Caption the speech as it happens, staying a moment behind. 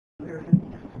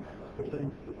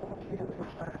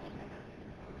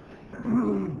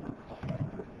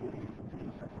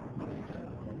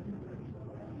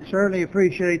Certainly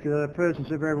appreciate the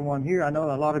presence of everyone here. I know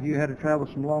a lot of you had to travel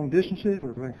some long distances.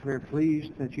 We're very, very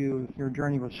pleased that your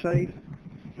journey was safe.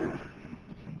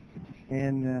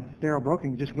 And Darrell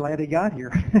Broken, just glad he got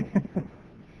here.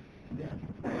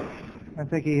 I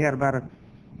think he had about a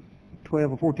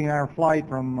 12 or 14-hour flight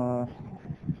from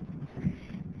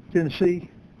Tennessee,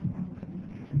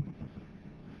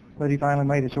 but he finally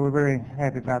made it, so we're very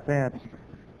happy about that.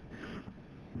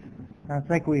 I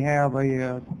think we have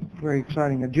a very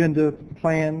exciting agenda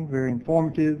plan, very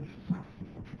informative,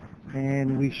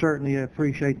 and we certainly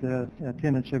appreciate the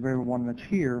attendance of everyone that's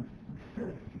here.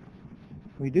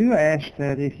 We do ask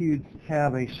that if you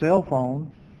have a cell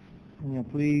phone,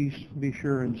 please be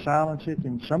sure and silence it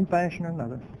in some fashion or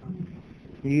another.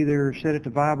 Either set it to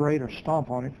vibrate or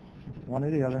stomp on it, one or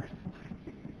the other.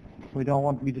 We don't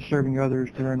want to be disturbing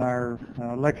others during our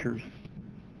lectures.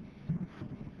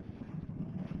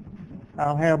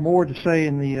 I'll have more to say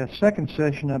in the second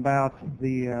session about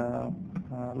the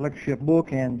lectureship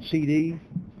book and CD,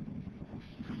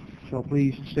 so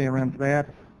please stay around for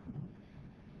that.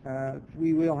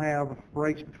 We will have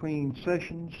breaks between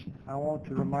sessions. I want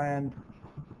to remind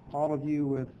all of you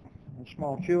with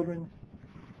small children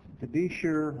to be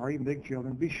sure, or even big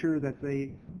children, be sure that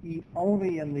they eat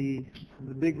only in the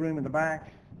big room in the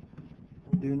back.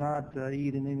 Do not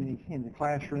eat in the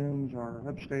classrooms or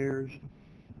upstairs.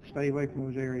 Stay away from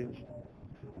those areas.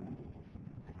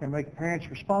 And make parents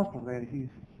responsible for that. If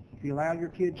you allow your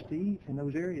kids to eat in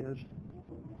those areas,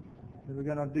 we're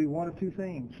going to do one of two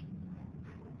things.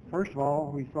 First of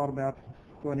all, we thought about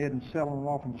going ahead and selling them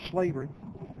off into slavery.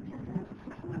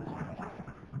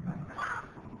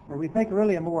 But we think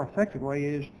really a more effective way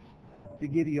is to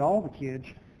give you all the kids.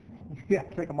 You have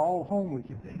to take them all home with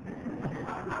you.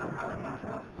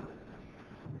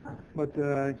 But,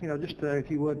 just if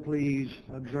you would please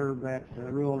observe that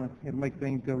rule, and it'll make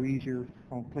things go easier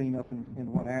on cleanup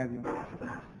and what have you.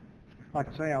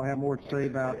 Like I say, I'll have more to say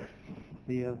about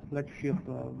the lectureship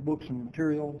books and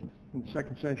material in the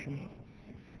second session.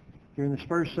 During this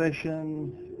first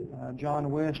session, John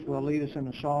West will lead us in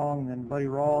a song, and then Buddy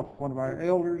Roth, one of our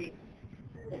elders,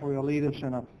 will lead us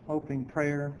in an opening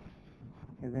prayer.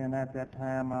 And then at that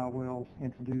time, I will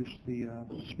introduce the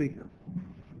speaker.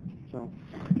 So,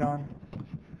 John.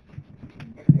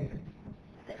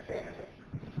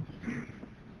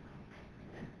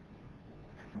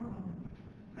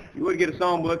 You would get a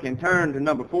songbook and turn to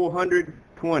number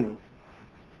 420.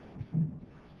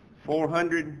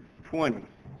 420 will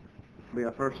be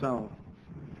our first song.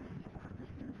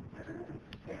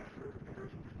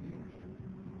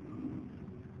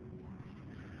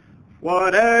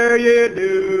 Whate'er ye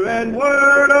do in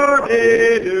word or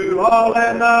deed, do all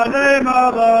in the name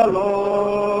of the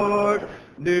Lord.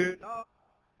 Do not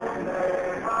in the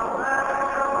name of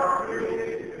man or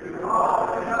creed, do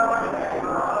all in the name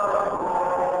of the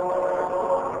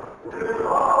Lord. Do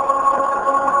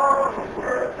all in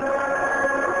Scripture,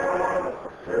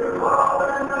 do all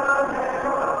in the name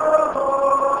of the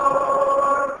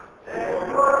Lord. In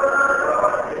word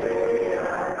or deed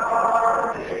and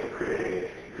our decree.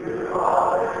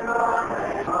 All in the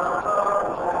name of the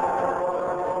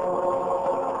Lord.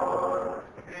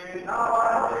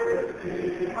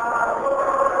 In our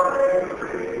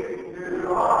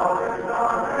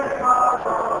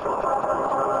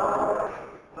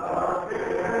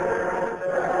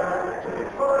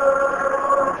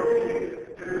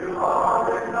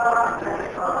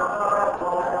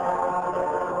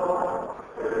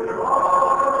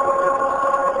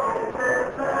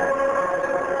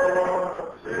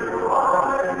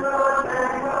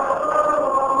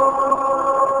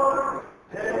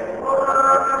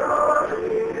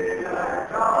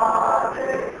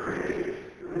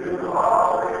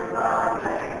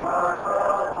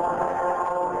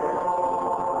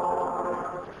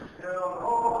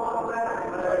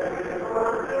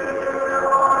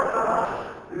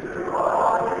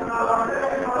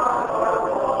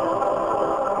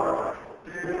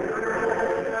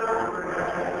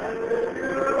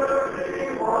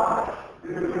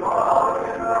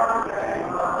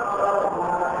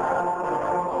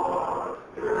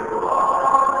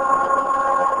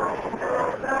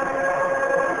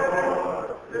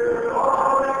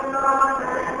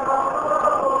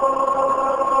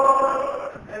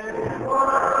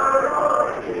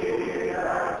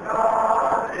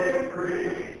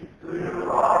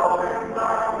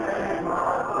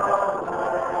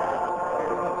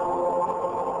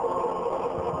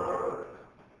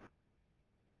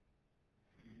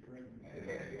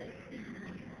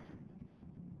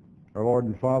Our Lord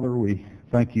and Father, we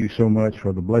thank you so much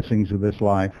for the blessings of this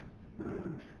life.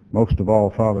 Most of all,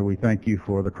 Father, we thank you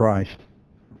for the Christ,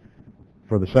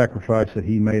 for the sacrifice that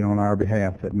he made on our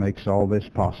behalf that makes all this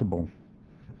possible.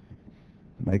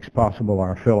 Makes possible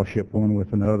our fellowship one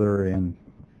with another and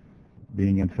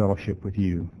being in fellowship with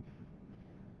you.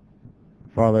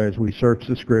 Father, as we search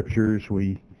the Scriptures,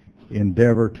 we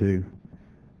endeavor to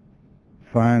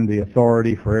find the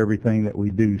authority for everything that we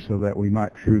do so that we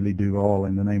might truly do all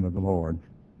in the name of the Lord.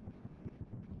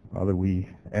 Father, we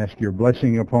ask your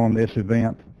blessing upon this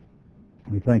event.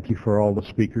 We thank you for all the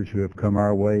speakers who have come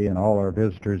our way and all our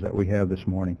visitors that we have this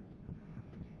morning.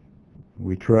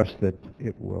 We trust that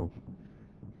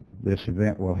this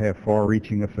event will have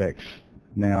far-reaching effects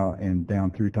now and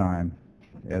down through time,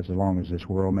 as long as this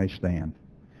world may stand.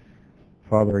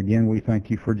 Father, again, we thank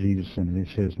you for Jesus, and in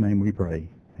his name we pray.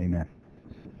 Amen.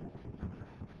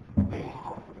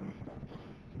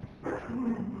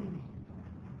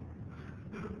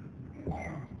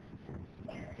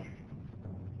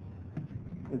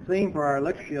 The theme for our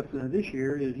lectureship this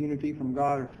year is Unity from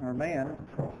God or Man.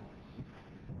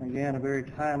 Again, a very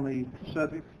timely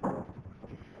subject.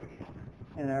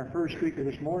 And our first speaker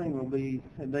this morning will be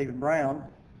David Brown.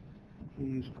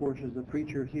 He, of course, is the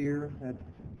preacher here at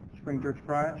Spring Church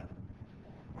Christ.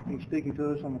 He's speaking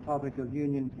to us on the topic of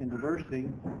union and diversity.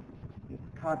 It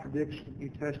contradicts New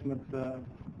Testament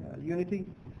unity.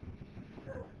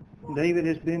 David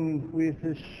has been with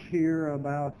us here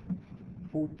about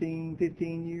 15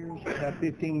 years, about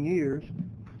 15 years.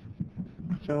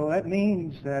 So that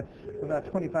means that for about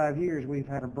 25 years we've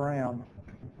had a Brown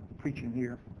preaching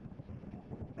here.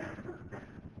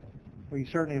 We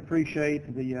certainly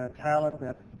appreciate the talent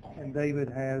that David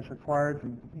has acquired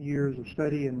from years of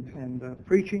study and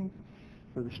preaching,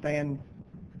 for the stand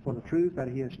for the truth that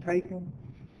he has taken.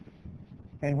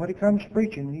 And when it comes to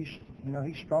preaching,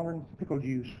 he's stronger than pickle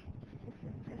juice.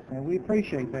 And we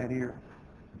appreciate that here.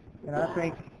 And I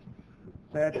think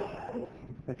that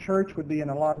the church would be in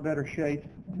a lot better shape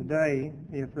today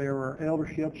if there were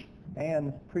elderships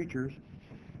and preachers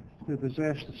who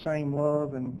possess the same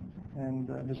love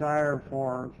and desire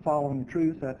for following the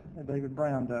truth that David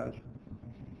Brown does.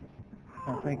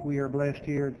 I think we are blessed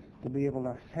here to be able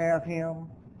to have him.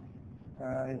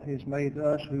 It has made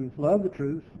us who love the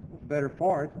truth better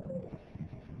for it.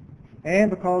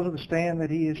 And because of the stand that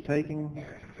he is taking,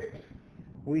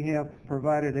 we have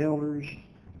provided elders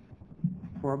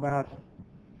for about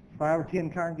 5 or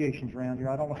 10 congregations around here.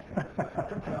 I don't know.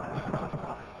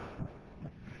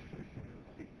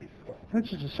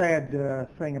 This is a sad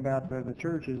thing about the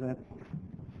church, is that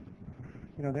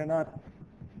they're not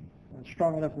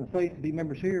strong enough in the faith to be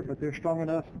members here, but they're strong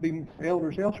enough to be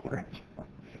elders elsewhere.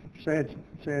 Sad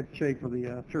shape for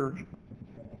the church.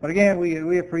 But again,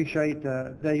 we appreciate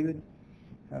David.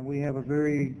 We have a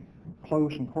very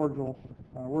close and cordial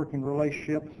working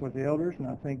relationship with the elders, and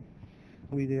I think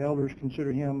we, the elders,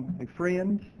 consider him a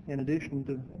friend in addition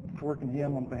to working with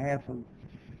him on behalf of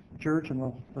the church and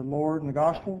the Lord and the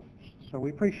gospel. So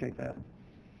we appreciate that.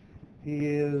 He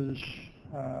is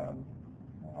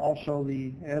also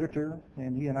the editor,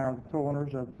 and he and I are the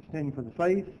co-owners of Standing for the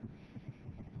Faith.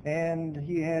 And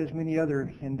he has many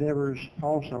other endeavors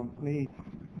also, many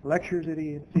lectures that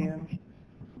he attends,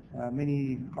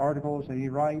 many articles that he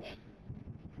writes.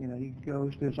 He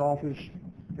goes to his office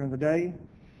during the day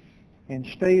and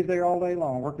stays there all day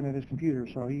long working at his computer.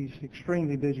 So he's an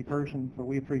extremely busy person, but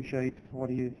we appreciate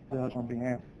what he does on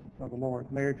behalf of the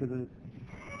Lord. Married to the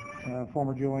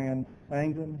former Joanne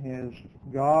Anglin, has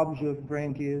gobs of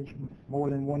grandkids, more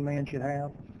than one man should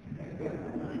have.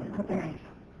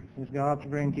 His gobs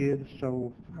of grandkids,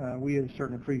 so we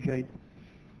certainly appreciate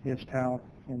his talent.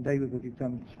 And David, would you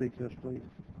come and speak to us, please?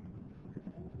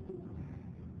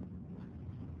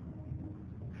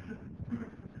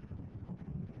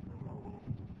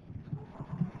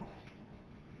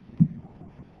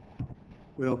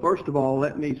 Well, first of all,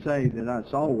 let me say that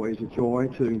it's always a joy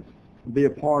to be a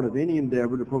part of any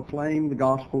endeavor to proclaim the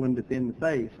gospel and defend the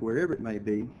faith, wherever it may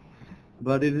be.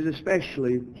 But it is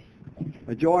especially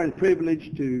a joy and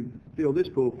privilege to fill this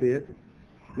pulpit.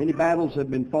 Many battles have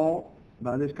been fought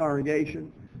by this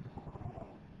congregation.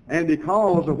 And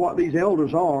because of what these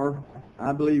elders are,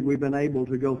 I believe we've been able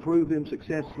to go through them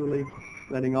successfully,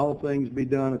 letting all things be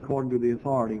done according to the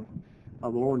authority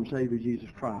of the Lord and Savior Jesus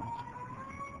Christ.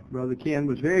 Brother Ken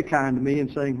was very kind to me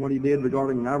in saying what he did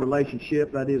regarding our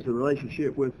relationship, that is the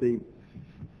relationship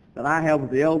that I have with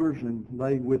the elders and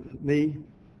they with me.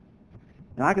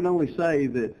 And I can only say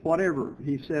that whatever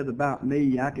he said about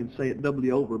me, I can say it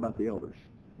doubly over about the elders.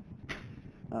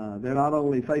 They're not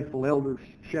only faithful elders,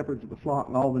 shepherds of the flock,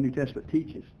 and all the New Testament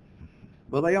teaches,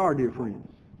 Well, they are dear friends.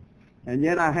 And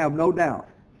yet I have no doubt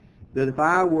that if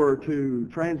I were to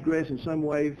transgress in some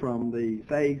way from the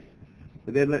faith,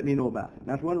 that they'd let me know about it.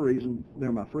 That's one reason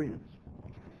they're my friends.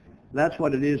 That's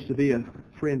what it is to be a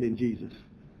friend in Jesus.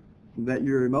 That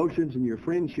your emotions and your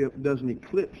friendship doesn't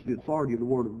eclipse the authority of the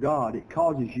Word of God. It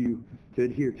causes you to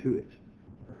adhere to it.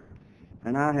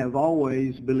 And I have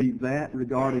always believed that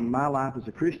regarding my life as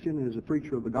a Christian and as a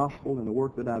preacher of the gospel and the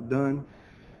work that I've done,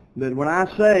 that when I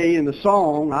say in the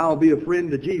song, I'll be a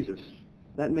friend to Jesus,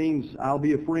 that means I'll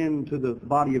be a friend to the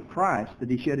body of Christ that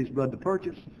he shed his blood to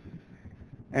purchase.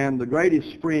 And the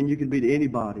greatest friend you can be to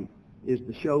anybody is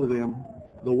to show them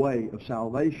the way of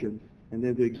salvation and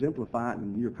then to exemplify it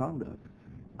in your conduct.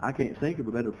 I can't think of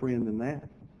a better friend than that.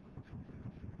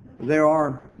 There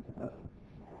are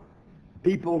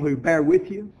people who bear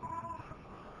with you,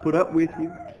 put up with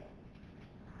you.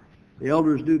 The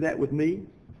elders do that with me.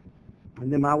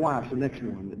 And then my wife's the next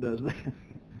one that does that.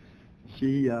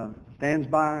 She stands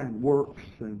by and works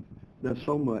and does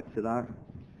so much that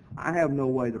I have no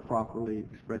way to properly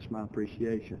express my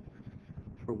appreciation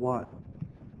for what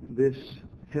this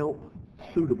help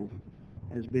suitable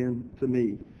has been to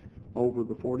me over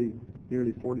the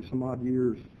nearly 40 some odd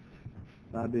years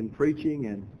I've been preaching,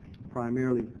 and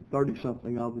primarily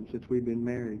 30-something of them since we've been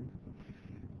married.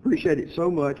 Appreciate it so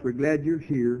much. We're glad you're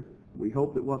here. We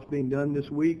hope that what's being done this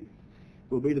week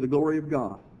will be to the glory of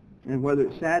God. And whether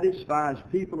it satisfies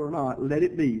people or not, let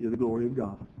it be to the glory of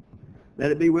God.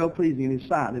 Let it be well-pleasing in his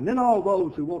sight. And then all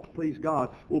those who want to please God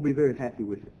will be very happy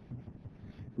with it.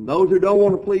 And those who don't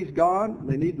want to please God,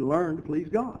 they need to learn to please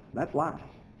God. That's life.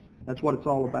 That's what it's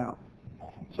all about.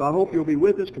 So I hope you'll be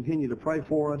with us, continue to pray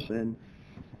for us, and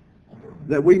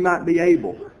that we might be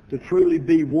able to truly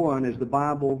be one as the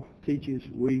Bible teaches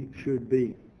we should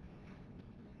be.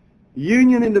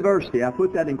 Union and diversity, I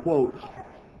put that in quotes,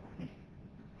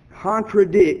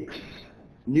 contradicts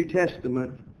New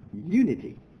Testament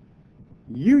unity.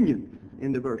 Union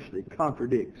and diversity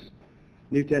contradicts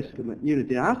New Testament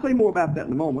unity. And I'll say more about that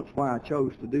in a moment, that's why I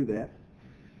chose to do that.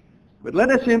 But let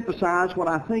us emphasize what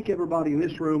I think everybody in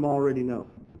this room already knows.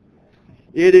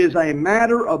 It is a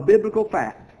matter of biblical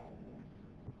fact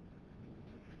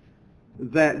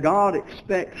that God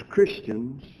expects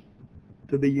Christians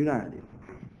to be united.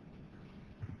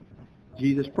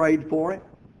 Jesus prayed for it,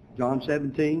 John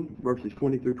 17, verses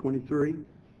 20 through 23.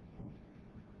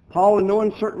 Paul, in no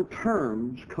uncertain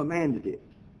terms, commanded it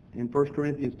in 1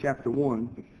 Corinthians chapter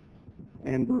 1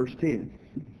 and verse 10.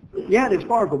 Yet, as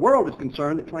far as the world is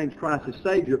concerned that claims Christ as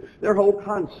Savior, their whole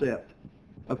concept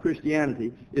of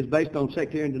Christianity is based on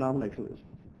sectarian denominationalism.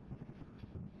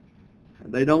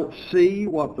 They don't see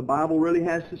what the Bible really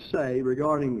has to say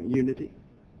regarding unity.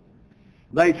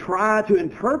 They try to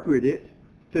interpret it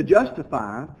to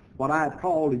justify what I have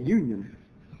called a union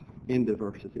in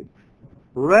diversity,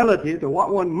 relative to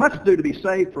what one must do to be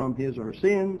saved from his or her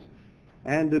sins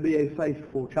and to be a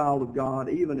faithful child of God,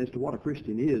 even as to what a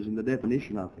Christian is and the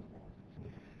definition of it.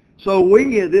 So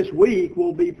we this week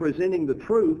will be presenting the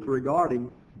truth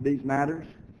regarding these matters,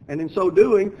 and in so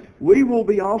doing, we will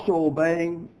be also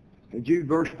obeying Jude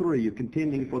verse 3 of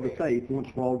contending for the faith once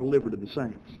for all delivered to the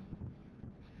saints.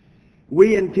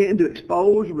 We intend to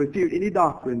expose and refute any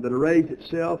doctrine that arrays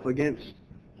itself against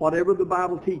whatever the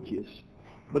Bible teaches,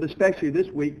 but especially this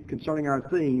week concerning our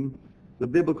theme, the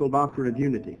biblical doctrine of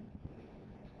unity.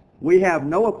 We have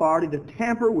no authority to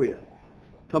tamper with,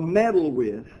 to meddle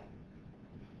with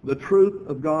the truth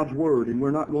of God's Word, and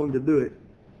we're not going to do it.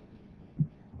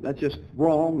 That's just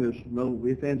wrong. There's no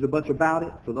ifs, ands, or buts about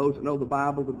it. For those that know the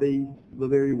Bible to be the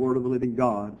very Word of the living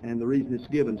God, and the reason it's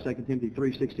given, 2 Timothy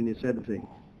 3:16 and 17.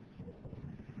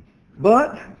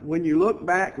 But when you look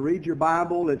back, read your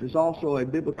Bible, it is also a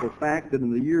biblical fact that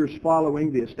in the years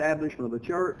following the establishment of the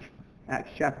church, Acts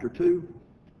chapter 2,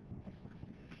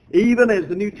 even as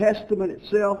the New Testament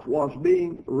itself was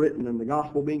being written and the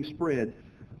gospel being spread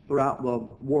throughout the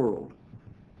world,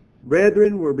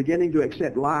 brethren were beginning to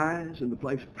accept lies in the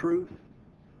place of truth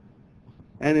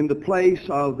and in the place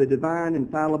of the divine,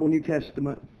 infallible New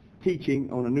Testament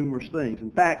teaching on numerous things.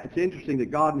 In fact, it's interesting that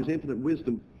God in his infinite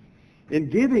wisdom in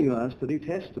giving us the New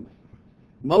Testament,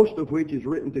 most of which is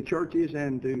written to churches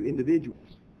and to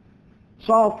individuals,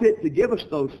 saw fit to give us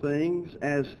those things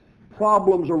as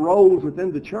problems arose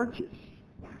within the churches.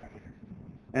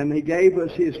 And he gave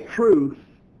us his truth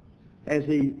as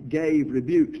he gave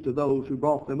rebukes to those who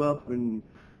brought them up, and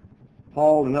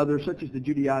Paul and others, such as the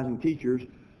Judaizing teachers,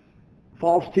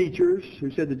 false teachers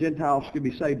who said the Gentiles could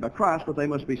be saved by Christ, but they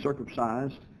must be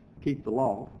circumcised, keep the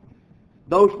law.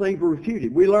 Those things were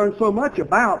refuted. We learned so much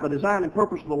about the design and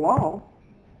purpose of the law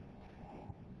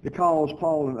because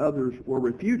Paul and others were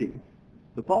refuting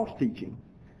the false teaching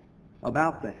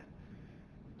about that.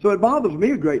 So it bothers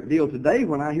me a great deal today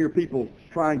when I hear people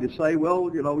trying to say, well,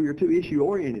 you know, you're too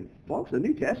issue-oriented. Folks, the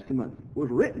New Testament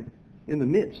was written in the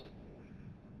midst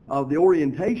of the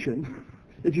orientation,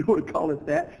 if you want to call it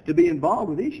that, to be involved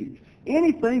with issues.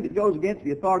 Anything that goes against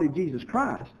the authority of Jesus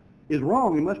Christ is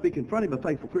wrong and must be confronted by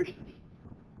faithful Christians.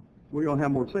 We're going to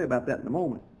have more to say about that in a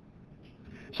moment.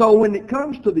 So when it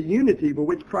comes to the unity for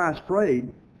which Christ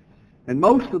prayed, and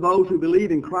most of those who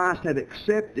believe in Christ have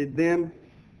accepted them,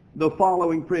 the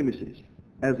following premises.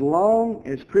 As long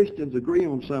as Christians agree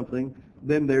on something,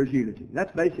 then there's unity.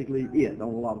 That's basically it on a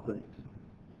lot of things.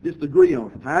 Just agree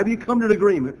on it. However you come to an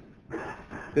agreement,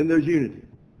 then there's unity.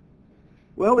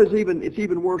 Well, it's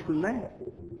even worse than that.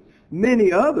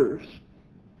 Many others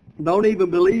don't even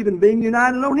believe in being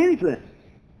united on anything.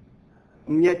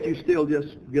 And yet you still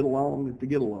just get along to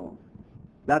get along.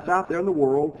 That's out there in the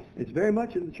world. It's very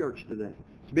much in the church today.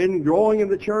 It's been growing in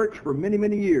the church for many,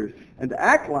 many years. And to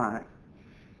act like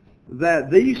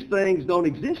that these things don't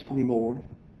exist anymore,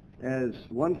 as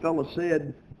one fellow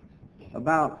said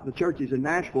about the churches in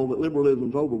Nashville that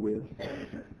liberalism's over with,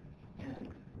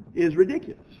 is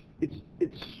ridiculous.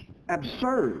 It's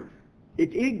absurd.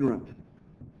 It's ignorant,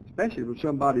 especially for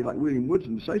somebody like William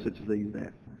Woodson to say such a thing as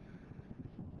that.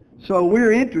 So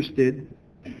we're interested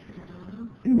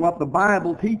in what the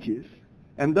Bible teaches,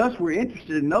 and thus we're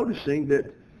interested in noticing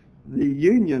that the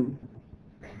union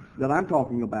that I'm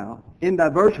talking about, in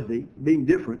diversity, being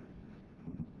different,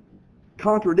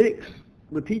 contradicts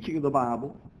the teaching of the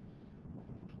Bible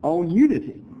on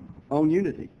unity.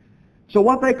 So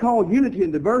what they call unity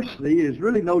and diversity is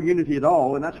really no unity at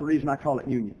all, and that's the reason I call it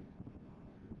union.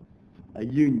 A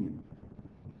union.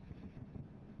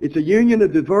 It's a union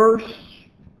of diverse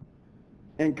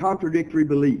and contradictory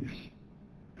beliefs.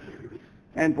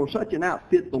 And for such an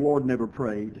outfit, the Lord never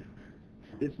prayed.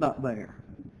 It's not there.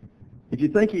 If you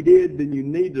think he did, then you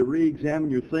need to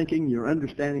re-examine your thinking, your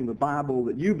understanding of the Bible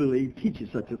that you believe teaches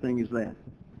such a thing as that.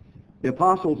 The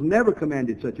apostles never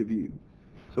commanded such a view.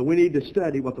 So we need to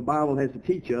study what the Bible has to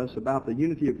teach us about the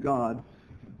unity of God,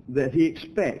 that he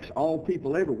expects all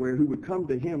people everywhere who would come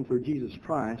to him through Jesus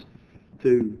Christ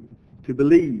to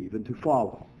believe and to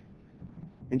follow.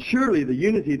 And surely the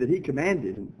unity that he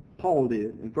commanded, and Paul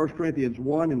did, in 1 Corinthians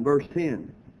 1 and verse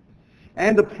 10,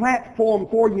 and the platform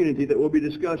for unity that will be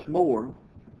discussed more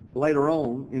later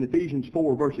on in Ephesians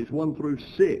 4 verses 1 through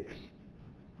 6,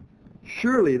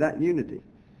 surely that unity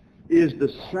is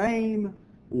the same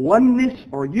oneness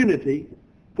or unity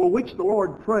for which the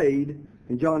Lord prayed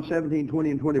in John 17,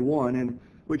 20 and 21, and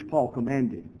which Paul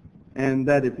commanded. And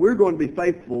that if we're going to be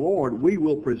faithful to the Lord, we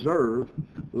will preserve,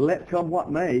 let come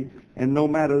what may, and no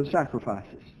matter the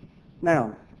sacrifices.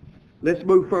 Now, let's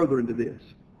move further into this.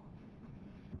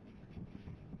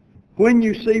 When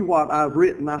you see what I've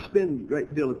written, I spend a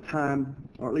great deal of time,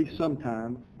 or at least some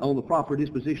time, on the proper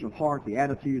disposition of heart, the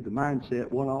attitude, the mindset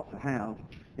one ought to have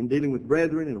in dealing with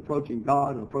brethren and approaching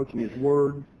God and approaching his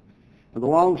word. And the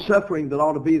long-suffering that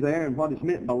ought to be there, and what is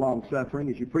meant by long-suffering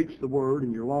is you preach the word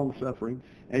and you're long-suffering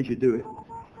as you do it.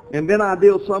 And then I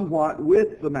deal somewhat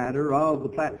with the matter of the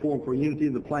platform for unity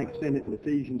in the plank Senate in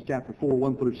Ephesians chapter 4,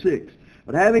 1 through 6.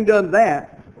 But having done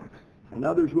that, and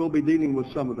others will be dealing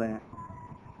with some of that,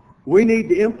 we need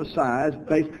to emphasize,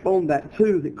 based upon that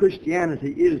too, that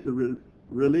Christianity is the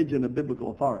religion of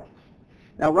biblical authority.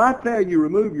 Now right there you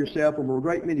remove yourself from a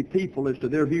great many people as to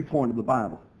their viewpoint of the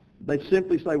Bible. They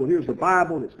simply say, well, here's the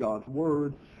Bible, it's God's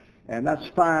Word, and that's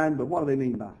fine, but what do they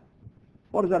mean by it?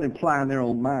 What does that imply in their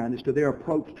own mind as to their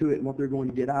approach to it and what they're going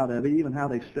to get out of it, even how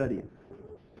they study it?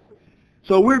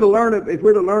 So if we're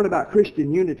to learn about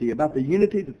Christian unity, about the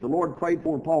unity that the Lord prayed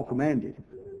for and Paul commanded,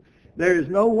 there is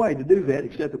no way to do that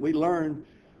except that we learn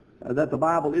that the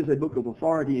Bible is a book of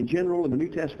authority in general, and the New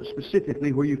Testament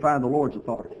specifically where you find the Lord's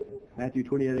authority. Matthew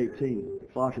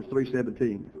 28:18, Colossians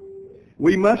 3:17.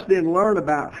 We must then learn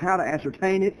about how to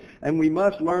ascertain it, and we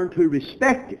must learn to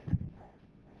respect it.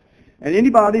 And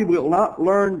anybody will not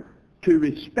learn to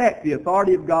respect the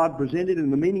authority of God presented in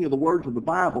the meaning of the words of the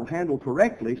Bible handled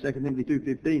correctly, 2 Timothy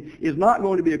 2:15, is not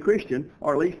going to be a Christian,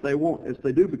 or at least they won't, as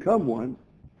they do become one,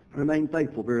 remain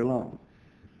faithful very long.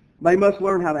 They must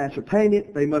learn how to ascertain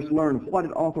it. They must learn what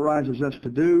it authorizes us to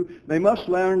do. They must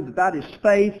learn that that is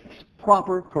faith's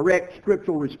proper, correct,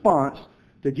 scriptural response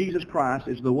to Jesus Christ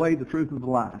is the way, the truth, and the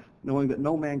life, knowing that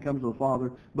no man comes to the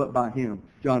Father but by him,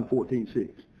 John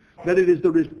 14:6. That it is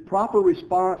the proper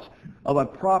response of a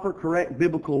proper, correct,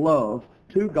 biblical love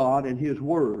to God and his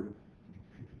Word.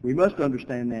 We must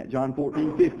understand that. John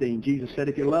 14:15, Jesus said,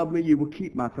 if you love me, you will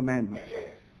keep my commandments.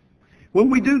 When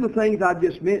we do the things I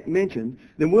just mentioned,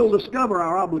 then we'll discover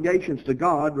our obligations to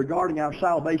God regarding our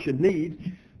salvation needs,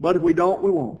 but if we don't,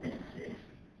 we won't.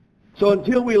 So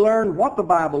until we learn what the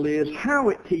Bible is, how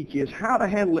it teaches, how to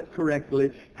handle it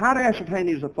correctly, how to ascertain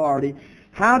His authority,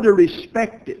 how to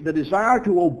respect it, the desire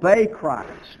to obey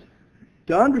Christ,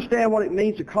 to understand what it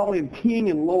means to call Him King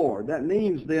and Lord, that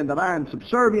means then that I am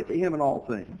subservient to Him in all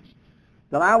things,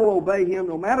 that I will obey Him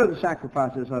no matter the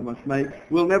sacrifices I must make.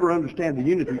 We'll never understand the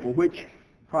unity for which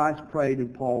Christ prayed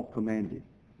and Paul commanded.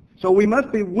 So we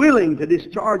must be willing to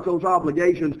discharge those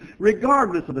obligations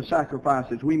regardless of the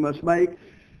sacrifices we must make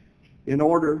in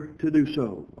order to do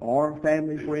so. Or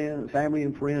family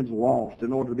and friends lost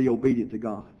in order to be obedient to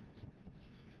God.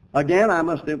 Again, I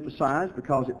must emphasize,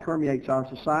 because it permeates our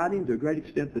society and to a great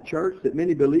extent the church, that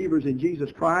many believers in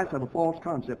Jesus Christ have a false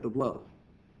concept of love.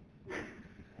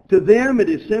 To them, it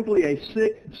is simply a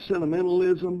sick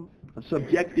sentimentalism, a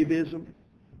subjectivism.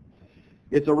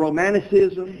 It's a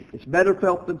romanticism. It's better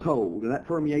felt than told, and that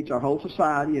permeates our whole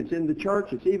society. It's in the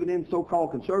church. It's even in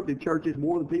so-called conservative churches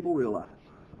more than people realize.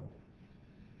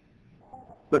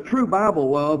 But true Bible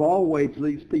love always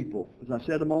leads people, as I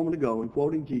said a moment ago in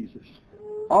quoting Jesus,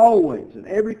 always, in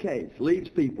every case, leads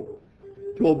people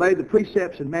to obey the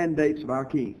precepts and mandates of our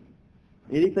King.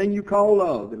 Anything you call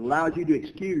love that allows you to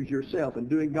excuse yourself in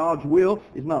doing God's will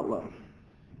is not love.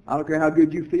 I don't care how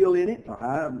good you feel in it, or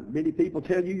how many people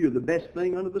tell you you're the best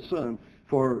thing under the sun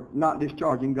for not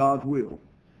discharging God's will.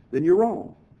 Then you're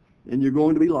wrong, and you're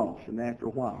going to be lost, and after a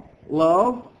while.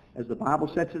 Love, as the Bible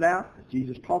sets it out, as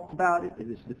Jesus talked about it, as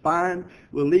it's defined,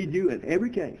 will lead you in every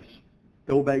case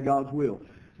to obey God's will.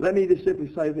 Let me just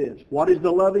simply say this. What is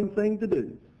the loving thing to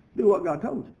do? Do what God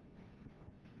told you.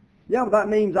 Yeah, but that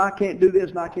means I can't do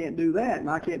this and I can't do that, and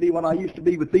I can't be what I used to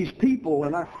be with these people,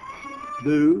 and I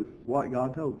do what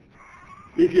God told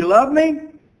you. If you love me,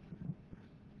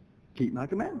 keep my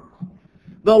commandments.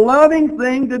 The loving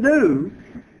thing to do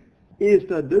is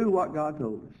to do what God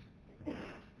told us.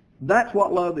 That's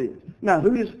what love is. Now,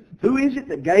 who is it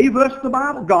that gave us the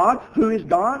Bible? God. Who is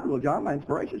God? Well, John, my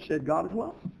inspiration, said God is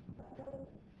love.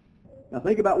 Now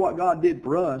think about what God did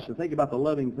for us, and think about the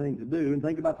loving thing to do, and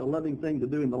think about the loving thing to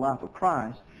do in the life of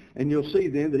Christ, and you'll see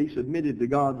then that He submitted to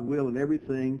God's will in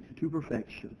everything to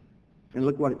perfection. And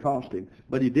look what it cost Him.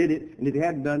 But He did it, and if He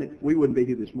hadn't done it, we wouldn't be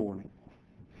here this morning.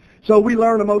 So we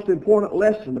learn a most important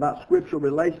lesson about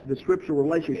the scriptural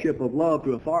relationship of love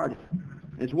to authority.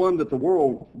 It's one that the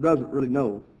world doesn't really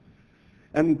know.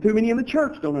 And too many in the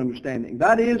church don't understand it.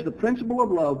 That is the principle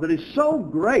of love that is so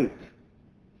great,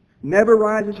 never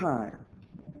rises higher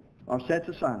or sets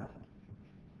aside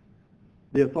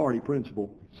the authority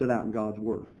principle set out in God's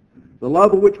Word. The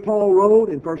love of which Paul wrote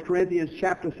in 1 Corinthians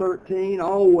chapter 13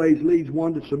 always leads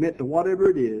one to submit to whatever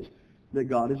it is that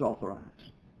God has authorized.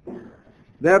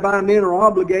 Thereby men are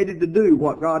obligated to do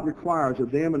what God requires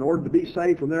of them in order to be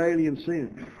saved from their alien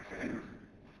sins.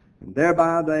 And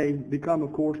thereby they become,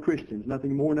 of course, Christians.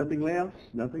 Nothing more, nothing less,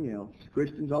 nothing else.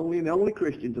 Christians only, and the only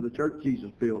Christians of the church Jesus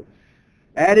built.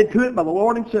 Added to it by the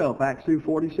Lord Himself, Acts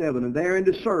 2:47, and therein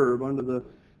to serve under the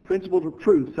principles of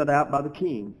truth set out by the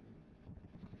King.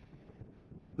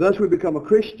 Thus we become a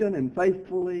Christian and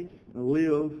faithfully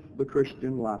live the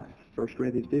Christian life. 1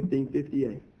 Corinthians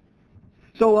 15:58.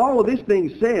 So all of this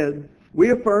being said, we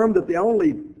affirm that the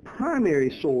only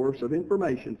primary source of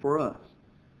information for us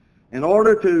in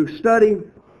order to study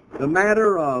the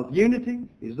matter of unity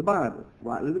is the Bible,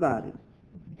 rightly divided.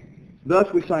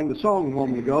 Thus we sang the song a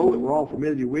moment ago that we're all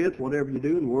familiar with, whatever you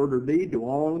do in word or deed, do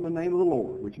all in the name of the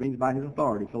Lord, which means by His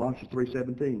authority, Colossians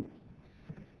 3:17.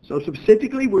 So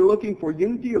specifically we're looking for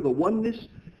unity or the oneness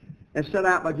as set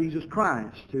out by Jesus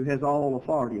Christ, who has all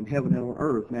authority in heaven and on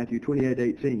earth, Matthew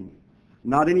 28:18.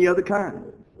 Not any other kind.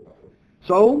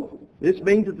 So this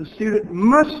means that the student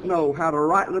must know how to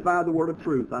rightly divide the word of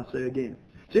truth, I say again.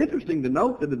 It's interesting to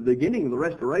note that at the beginning of the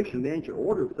restoration, the ancient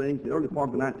order of things, the early part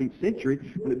of the 19th century,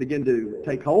 when it began to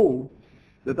take hold,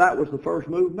 that was the first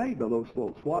move made by those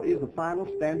folks. What is the final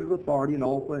standard of authority in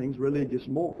all things, religious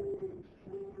and moral?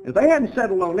 If they hadn't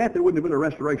settled on that, there wouldn't have been a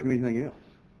restoration of anything else.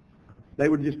 They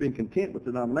would have just been content with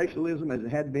denominationalism as it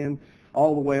had been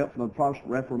all the way up from the Protestant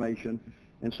Reformation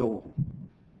and so on.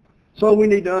 So we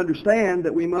need to understand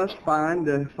that we must find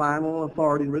the final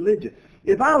authority in religion.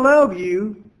 If I love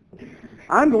you,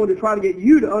 I'm going to try to get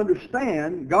you to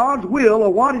understand God's will or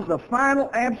what is the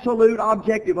final, absolute,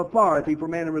 objective authority for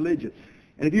man in religion.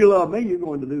 And if you love me, you're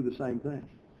going to do the same thing.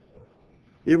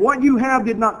 If what you have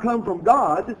did not come from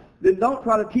God, then don't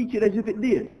try to teach it as if it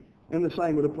did. And the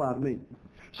same would apply to me.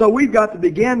 So we've got to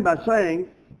begin by saying,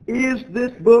 is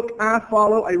this book I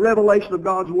follow a revelation of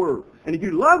God's Word? And if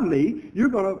you love me, you're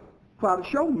going to try to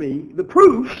show me the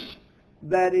proofs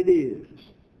that it is.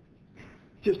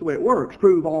 It's just the way it works.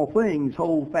 Prove all things,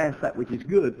 hold fast that which is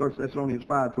good, 1 Thessalonians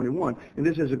 5:21. And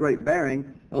this has a great bearing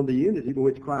on the unity for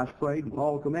which Christ prayed and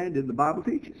Paul commanded, the Bible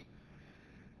teaches.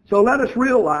 So let us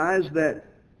realize that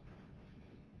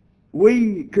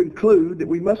we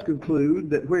must conclude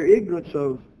that where ignorance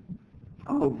of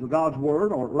God's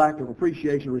Word, or lack of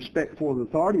appreciation or respect for the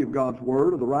authority of God's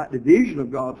Word, or the right division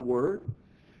of God's Word,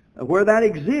 where that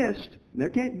exists, there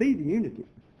can't be the unity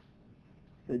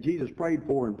that Jesus prayed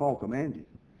for and Paul commanded.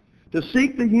 To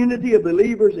seek the unity of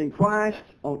believers in Christ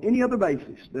on any other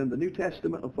basis than the New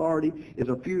Testament authority is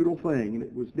a futile thing, and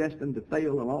it was destined to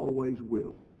fail and always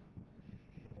will.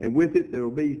 And with it, there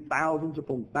will be thousands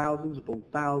upon thousands upon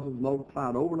thousands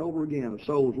multiplied over and over again of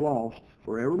souls lost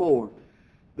forevermore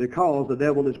because the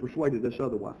devil has persuaded us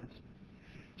otherwise.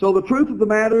 So the truth of the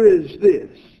matter is this.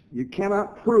 You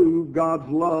cannot prove God's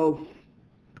love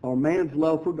or man's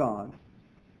love for God,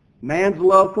 and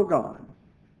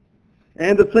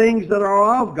the things that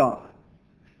are of God,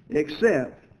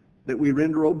 except that we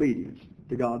render obedience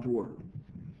to God's Word.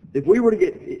 If we were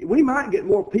to we might get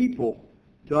more people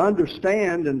to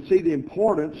understand and see the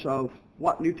importance of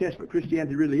what New Testament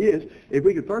Christianity really is, if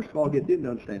we could first of all get them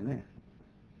to understand that.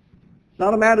 It's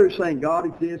not a matter of saying God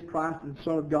exists, Christ is the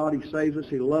Son of God, He saves us,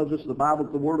 He loves us, the Bible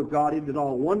is the Word of God, isn't it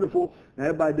all wonderful? And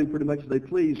everybody do pretty much as they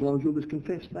please as long as you'll just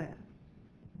confess that.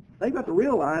 They've got to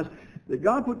realize that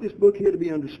God put this book here to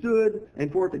be understood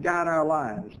and for it to guide our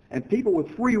lives. And people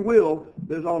with free will,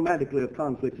 there's automatically a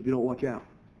conflict if you don't watch out.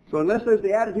 So unless there's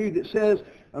the attitude that says,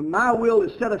 my will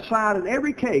is set aside in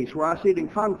every case where I see it in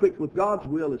conflict with God's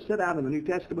will is set out in the New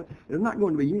Testament, there's not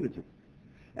going to be unity.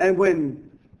 And when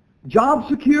job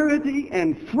security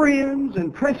and friends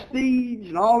and prestige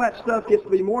and all that stuff gets to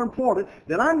be more important,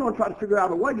 then I'm going to try to figure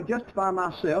out a way to justify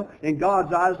myself in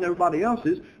God's eyes and everybody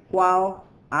else's while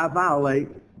I violate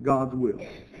God's will.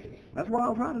 That's what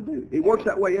I'll try to do. It works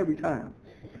that way every time.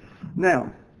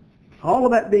 Now, all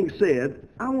of that being said,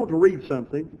 I want to read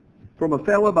something from a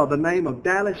fellow by the name of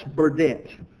Dallas Burdett.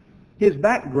 His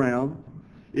background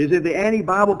is in the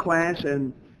anti-Bible class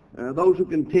and those who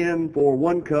contend for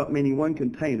one cup, meaning one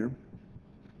container,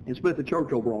 and split the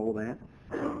church over all of that.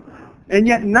 And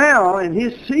yet now, in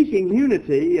his seeking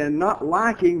unity and not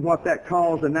liking what that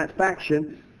caused in that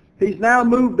faction, he's now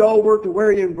moved over to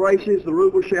where he embraces the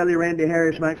Reuben Shelley, Randy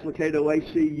Harris, Max Lucado,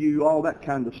 ACU, all that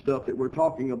kind of stuff that we're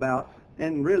talking about.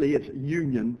 And really it's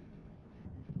union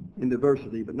in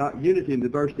diversity, but not unity in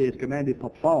diversity as commanded by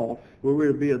Paul, where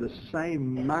we're to be of the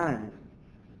same mind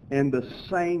and the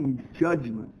same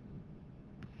judgment.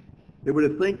 That we're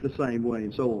to think the same way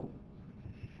and so on.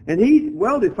 And he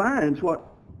well defines what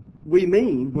we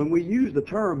mean when we use the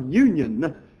term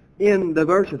union in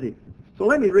diversity. So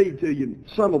let me read to you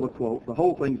some of the quote. The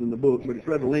whole thing's in the book, but it's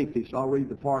rather lengthy, so I'll read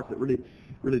the part that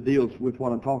really deals with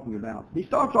what I'm talking about. He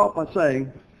starts off by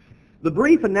saying, the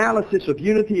brief analysis of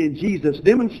unity in Jesus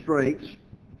demonstrates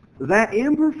that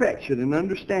imperfection in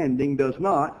understanding does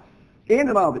not, in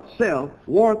and of itself,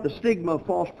 warrant the stigma of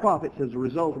false prophets as a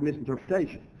result of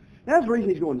misinterpretation. That's the reason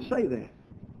he's going to say that.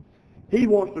 He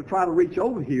wants to try to reach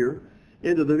over here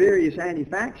into the various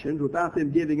anti-factions without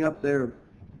them giving up their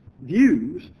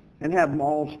views and have them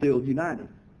all still united.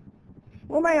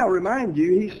 Well, may I remind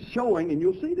you, he's showing, and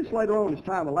you'll see this later on as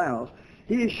time allows,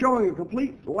 he is showing a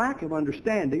complete lack of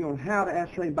understanding on how to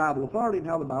ascertain Bible authority and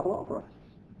how the Bible authorizes.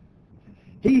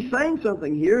 He's saying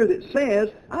something here that says,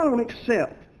 I don't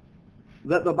accept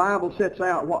that the Bible sets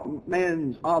out what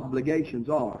man's obligations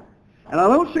are. And I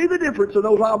don't see the difference in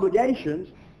those obligations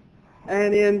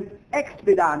and in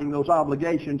expediting those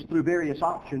obligations through various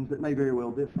options that may very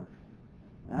well differ.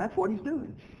 Now, that's what he's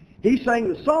doing. He's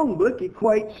saying the songbook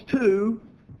equates to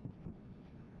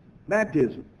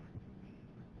baptism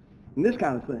and this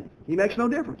kind of thing. He makes no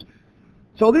difference.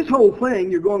 So this whole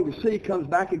thing you're going to see comes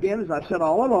back again, as I've said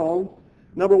all along,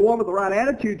 number one, with the right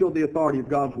attitude toward the authority of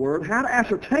God's Word, how to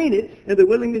ascertain it, and the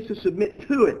willingness to submit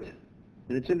to it.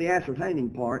 And it's in the ascertaining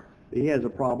part that he has a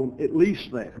problem, at least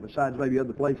there, besides maybe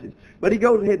other places. But he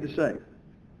goes ahead to say,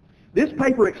 this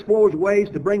paper explores ways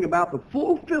to bring about the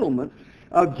fulfillment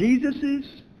of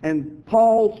Jesus's and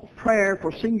Paul's prayer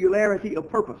for singularity of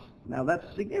purpose. Now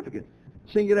that's significant.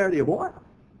 Singularity of what?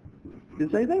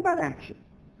 Didn't say anything about action.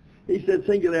 He said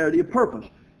singularity of purpose.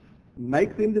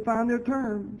 Make them define their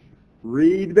terms.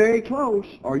 Read very close,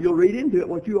 or you'll read into it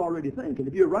what you already think. And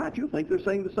if you're right, you'll think they're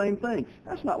saying the same thing.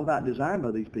 That's not without design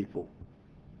by these people.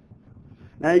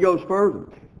 Now he goes further.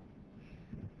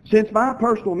 Since my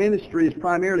personal ministry is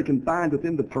primarily confined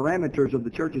within the parameters of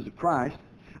the churches of Christ,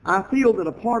 I feel that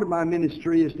a part of my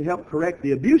ministry is to help correct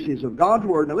the abuses of God's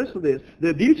Word. Now listen to this. The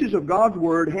abuses of God's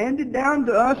Word handed down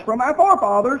to us from our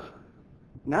forefathers,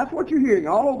 and that's what you're hearing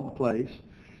all over the place,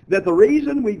 that the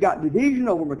reason we've got division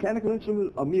over mechanical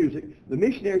instruments of music, the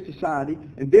missionary society,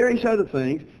 and various other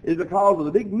things is because of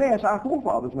the big mess our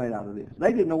forefathers made out of this.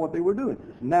 They didn't know what they were doing.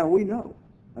 Now we know.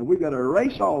 And we've got to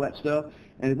erase all that stuff.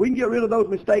 And if we can get rid of those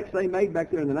mistakes they made back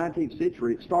there in the 19th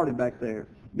century, it started back there,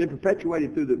 been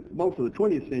perpetuated through most of the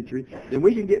 20th century, then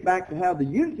we can get back to have the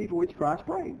unity for which Christ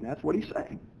prayed. And that's what he's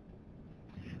saying.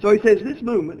 So he says this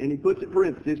movement, and he puts it in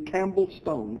parentheses, Campbell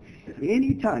Stone.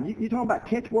 Any time, you're talking about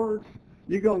catchwords,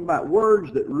 you're talking about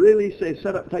words that really say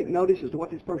set up, take notice as to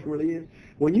what this person really is.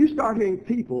 When you start hearing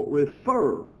people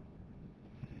refer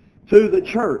to the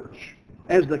church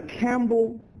as the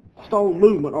Campbell Stone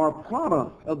movement or a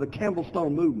product of the Campbell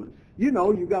Stone movement, you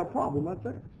know you've got a problem right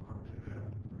there.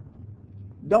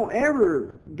 Don't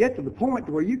ever get to the point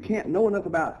where you can't know enough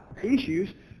about issues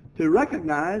to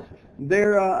recognize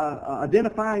their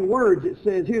identifying words. It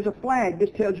says, here's a flag. This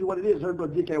tells you what it is. I heard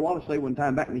Brother G.K. Wallace say one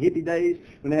time back in the hippie days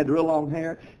when they had the real long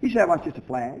hair. He said, well, it's just a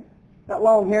flag. That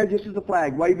long hair just is a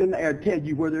flag waved in the air to tell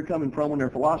you where they're coming from and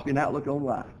their philosophy and outlook on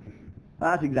life.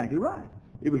 That's exactly right.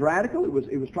 It was radical.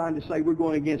 It was trying to say we're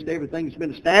going against everything that's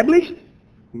been established.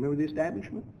 Remember the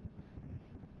establishment?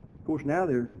 Of course, now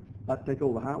they're about to take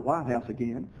over the White House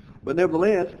again. But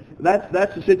nevertheless,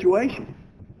 that's the situation.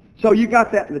 So you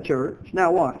got that in the church.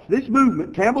 Now watch. This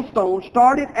movement, Campbell Stone,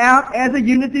 started out as a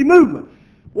unity movement.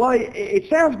 Well, it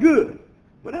sounds good,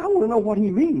 but I want to know what he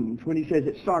means when he says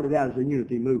it started out as a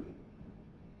unity movement.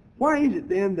 Why is it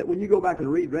then that when you go back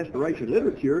and read Restoration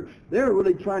literature, they're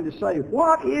really trying to say,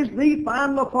 what is the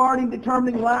final authority in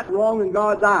determining right and wrong in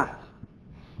God's eyes?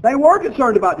 They were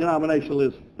concerned about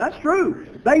denominationalism. That's true.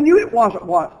 They knew it wasn't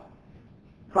what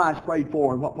Christ prayed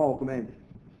for and what Paul commanded.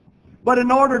 But in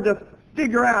order to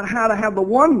figure out how to have the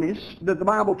oneness that the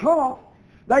Bible taught,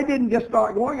 they didn't just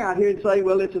start going out here and say,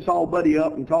 well, let's just all buddy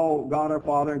up and call God our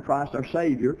Father and Christ our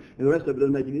Savior, and the rest of it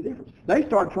doesn't make any difference. They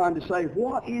started trying to say,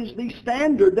 what is the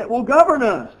standard that will govern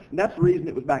us? And that's the reason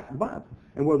it was back to the Bible.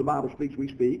 And where the Bible speaks, we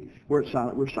speak. Where it's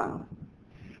silent, we're silent.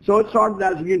 So it started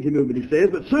out as a unity movement, he says,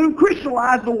 but soon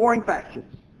crystallized the warring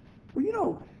factions. Well, you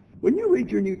know, when you read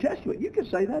your New Testament, you can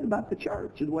say that about the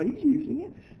church and the way he's using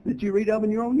it, that you read of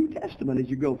in your own New Testament as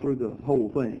you go through the whole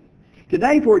thing.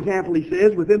 Today, for example, he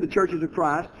says, within the churches of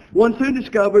Christ, one soon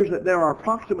discovers that there are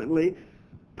approximately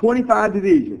 25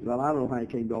 divisions. Well, I don't know how he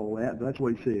came to all that, but that's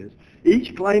what he says.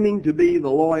 Each claiming to be the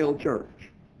loyal church.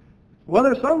 Well,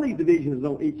 there's some of these divisions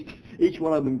don't each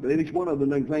one of them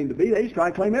doesn't claim to be. They just try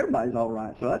to claim everybody's all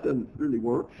right, so that doesn't really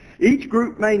work. Each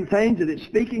group maintains that it's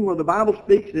speaking where the Bible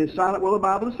speaks and it's silent where the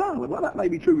Bible is silent. Well, that may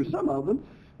be true with some of them,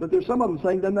 but there's some of them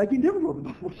saying it doesn't make any difference what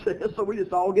the Bible says, so we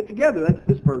just all get together. That's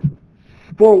this person.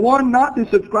 For one not to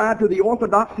subscribe to the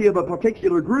orthodoxy of a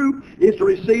particular group is to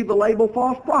receive the label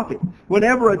false prophet.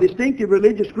 Whenever a distinctive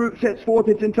religious group sets forth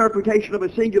its interpretation of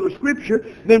a singular scripture,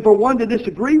 then for one to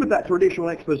disagree with that traditional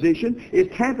exposition is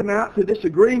tantamount to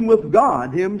disagreeing with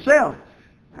God himself.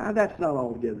 Now, that's not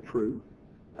altogether true.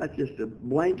 That's just a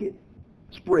blanket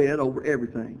spread over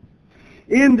everything.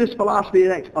 In this philosophy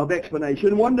of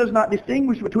explanation, one does not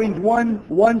distinguish between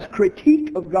one's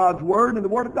critique of God's Word and the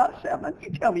Word of God itself. Now,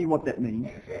 you tell me what that means.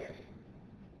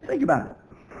 Think about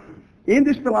it. In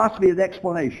this philosophy of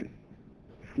explanation,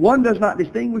 one does not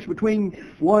distinguish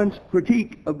between one's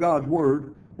critique of God's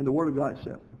Word and the Word of God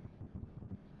itself.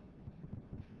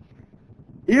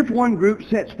 If one group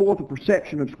sets forth a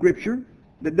perception of Scripture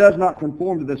that does not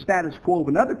conform to the status quo of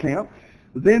another camp,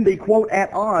 then the, quote, at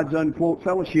odds, unquote,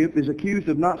 fellowship is accused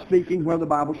of not speaking where the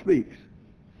Bible speaks.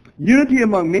 Unity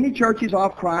among many churches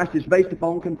of Christ is based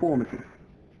upon conformity,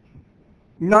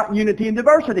 not unity and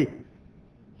diversity.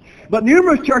 But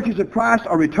numerous churches of Christ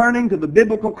are returning to the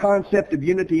biblical concept of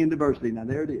unity and diversity. Now,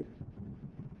 there it is.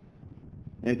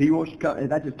 And if he wants to come,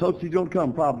 and that's as close as he's going to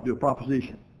come probably to a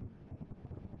proposition,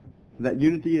 that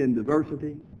unity and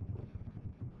diversity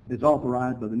is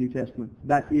authorized by the New Testament.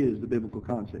 That is the biblical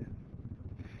concept.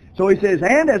 So he says,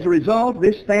 and as a result,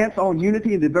 this stance on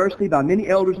unity and diversity by many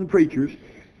elders and preachers,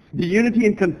 the unity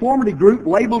and conformity group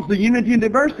labels the unity and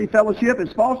diversity fellowship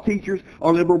as false teachers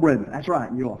or liberal brethren. That's right,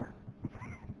 you are.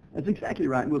 That's exactly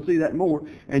right, and we'll see that more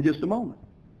in just a moment.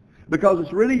 Because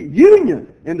it's really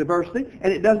union in diversity,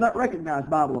 and it does not recognize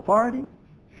Bible authority,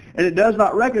 and it does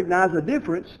not recognize the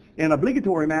difference in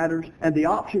obligatory matters and the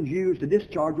options used to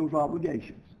discharge those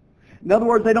obligations. In other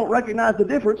words, they don't recognize the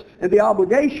difference in the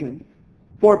obligation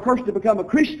for a person to become a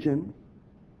Christian,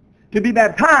 to be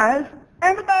baptized,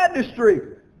 and the baptistry.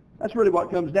 That's really what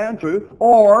it comes down to.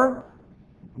 Or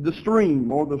the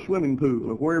stream or the swimming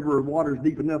pool or wherever water's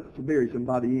deep enough to bury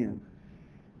somebody in.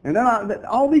 And then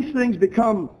all these things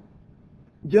become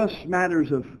just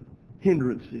matters of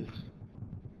hindrances.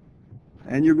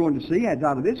 And you're going to see, out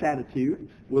of this attitude,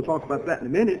 we'll talk about that in a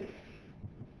minute,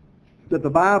 that the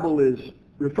Bible is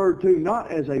referred to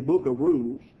not as a book of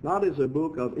rules, not as a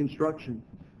book of instruction,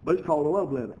 but it's called a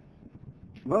love letter.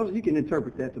 Well, you can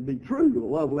interpret that to be true, a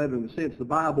love letter in the sense the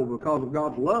Bible, because of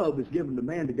God's love, is given to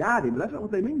man to guide him. But that's not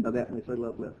what they mean by that when they say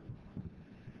love letter.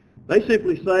 They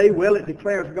simply say, well, it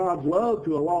declares God's love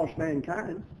to a lost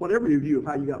mankind, whatever your view of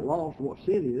how you got lost and what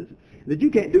sin is, that you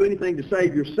can't do anything to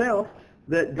save yourself,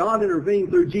 that God intervened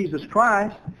through Jesus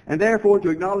Christ, and therefore to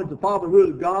acknowledge the fatherhood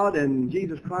of God and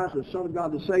Jesus Christ, the Son of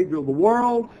God, the Savior of the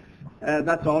world,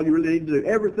 that's all you really need to do.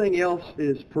 Everything else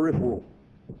is peripheral.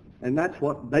 And that's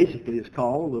what basically is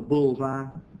called the bullseye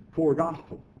core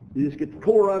gospel. You just get the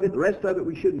core of it. The rest of it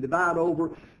we shouldn't divide over.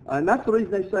 And that's the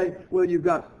reason they say, well, you've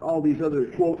got all these other,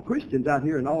 quote, Christians out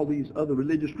here and all these other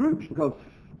religious groups, because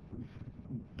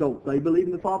don't they believe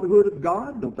in the fatherhood of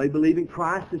God? Don't they believe in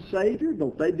Christ as Savior?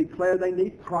 Don't they declare they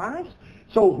need Christ?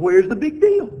 So where's the big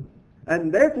deal?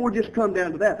 And therefore just come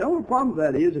down to that. The only problem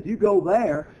with that is if you go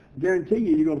there, I guarantee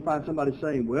you're going to find somebody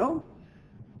saying, well,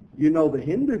 you know, the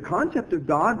Hindu concept of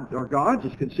God or gods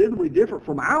is considerably different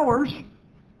from ours,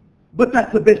 but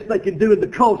that's the best they can do in the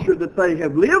culture that they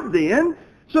have lived in.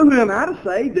 So who am I to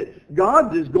say that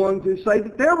God is going to say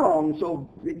that they're wrong? So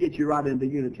it gets you right into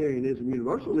Unitarianism,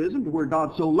 Universalism, to where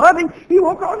God's so loving, He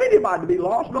won't cause anybody to be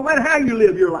lost, no matter how you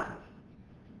live your life.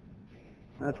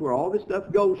 That's where all this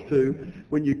stuff goes to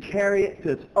when you carry it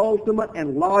to its ultimate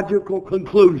and logical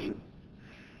conclusion.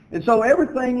 And so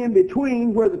everything in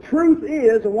between where the truth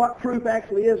is and what truth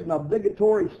actually is, an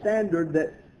obligatory standard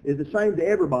that is the same to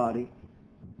everybody,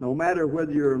 no matter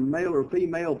whether you're male or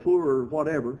female, poor or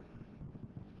whatever,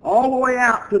 all the way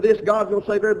out to this, God's going to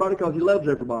save everybody because He loves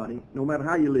everybody, no matter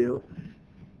how you live.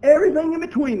 Everything in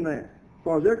between there, as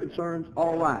far as they're concerned,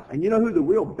 all right. And you know who the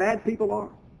real bad people are?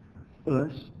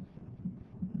 Us.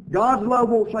 God's love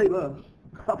won't save us.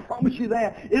 I promise you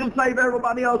that. It'll save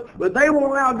everybody else, but they won't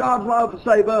allow God's love to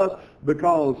save us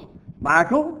because,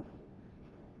 Michael,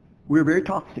 we're very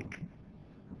toxic.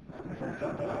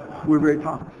 We're very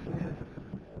toxic.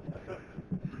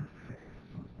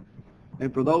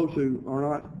 And for those who are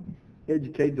not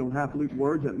educated on highfalutin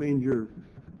words, that means you're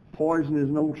poison as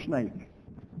an old snake.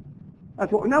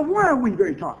 That's what. Now, why are we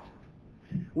very toxic?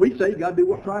 We say you got to do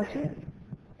what Christ said.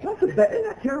 Isn't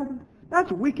that terrible?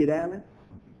 That's wicked, Alan.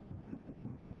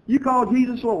 You call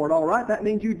Jesus Lord, all right? That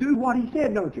means you do what He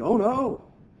said, don't you? Oh, no.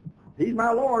 He's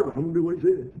my Lord, but I'm going to do what He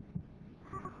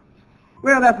said.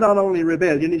 Well, that's not only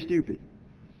rebellion, it's stupid.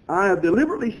 I have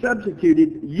deliberately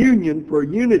substituted union for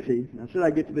unity. I said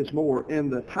I'd get to this more in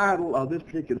the title of this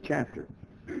particular chapter.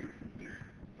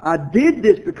 I did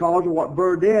this because of what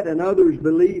Burdett and others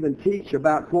believe and teach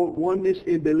about, quote, oneness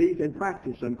in belief and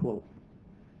practice, unquote.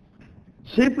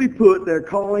 Simply put, they're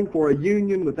calling for a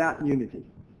union without unity.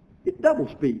 It's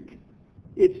doublespeak.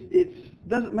 It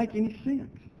doesn't make any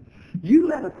sense. You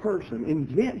let a person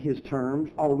invent his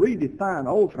terms or redefine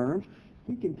old terms,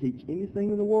 he can teach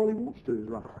anything in the world he wants to, is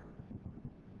right.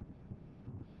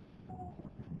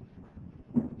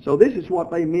 So this is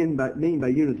what they mean by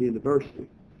unity and diversity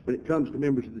when it comes to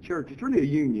members of the church. It's really a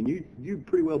union. You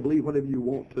pretty well believe whatever you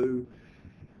want to,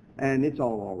 and it's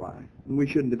all right. And we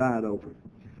shouldn't divide over it.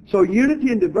 So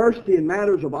unity and diversity in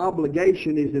matters of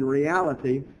obligation is in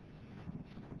reality,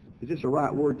 is this a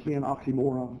right word, Ken?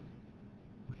 Oxymoron.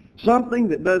 Something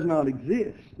that does not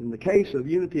exist. In the case of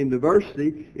unity and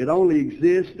diversity, it only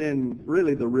exists in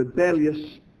really the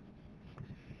rebellious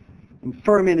and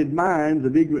fermented minds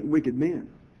of ignorant and wicked men.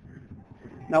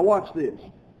 Now watch this.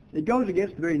 It goes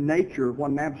against the very nature of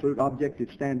what an absolute objective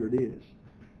standard is.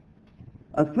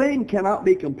 A thing cannot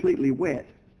be completely wet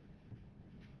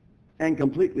and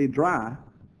completely dry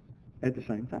at the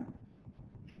same time.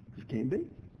 It can't be.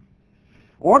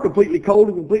 Or completely cold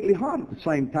and completely hot at the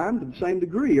same time, to the same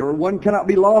degree. Or one cannot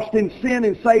be lost in sin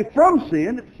and saved from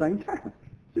sin at the same time.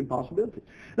 It's an impossibility.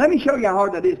 Let me show you how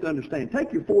hard that is to understand.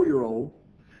 Take your 4-year-old,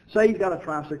 say he's got a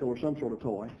tricycle or some sort of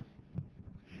toy,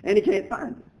 and he can't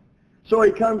find it. So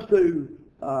he comes to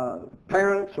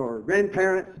parents or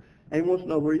grandparents and wants to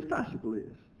know where his tricycle is.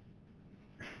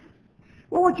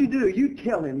 Well, what you do, you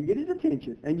tell him, you get his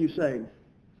attention, and you say,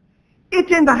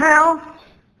 it's in the house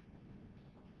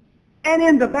and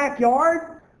in the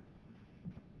backyard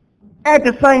at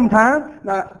the same time.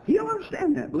 Now, he don't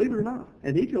understand that, believe it or not.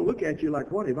 And he's going to look at you like,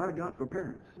 what have I got for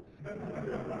parents?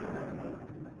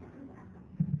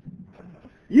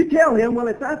 You tell him, well,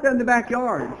 it's out there in the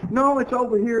backyard. No, it's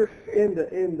over here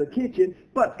in the kitchen.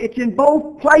 But it's in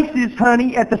both places,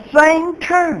 honey, at the same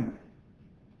time.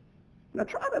 Now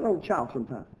try that on a child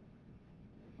sometime.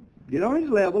 Get on his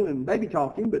level and maybe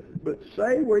talk him, but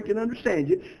say where he can understand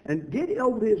you, and get it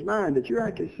over to his mind that you're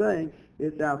actually saying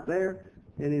it's out there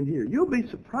and in here. You'll be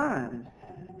surprised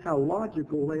how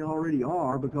logical they already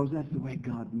are, because that's the way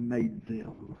God made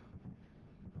them.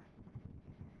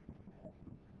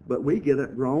 But we get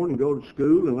it grown and go to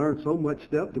school and learn so much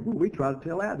stuff that we try to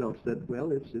tell adults that,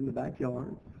 well, it's in the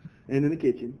backyard and in the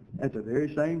kitchen at the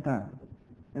very same time.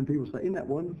 And people say, isn't that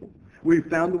wonderful? We've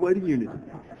found the way to unity.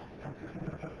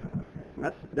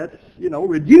 That's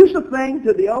reduce a thing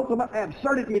to the ultimate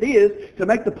absurdity it is to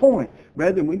make the point.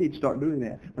 Rather than we need to start doing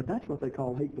that. But that's what they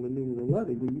call hateful and mean and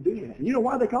loving when you do that. And you know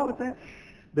why they call it that?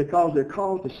 Because they're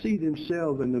called to see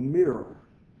themselves in the mirror.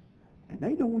 And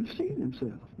they don't want to see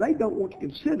themselves. They don't want to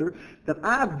consider that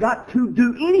I've got to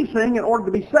do anything in order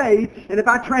to be saved, and if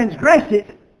I transgress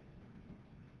it,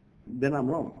 then I'm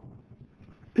wrong.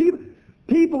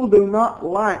 People do not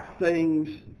like things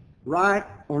right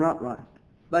or not right.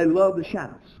 They love the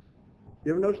shadows.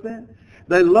 You ever notice that?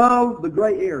 They love the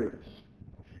gray areas.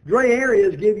 Gray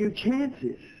areas give you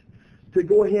chances to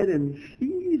go ahead and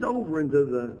ease over into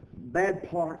the bad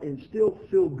part and still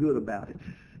feel good about it.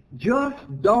 Just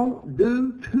don't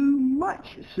do too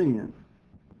much sin.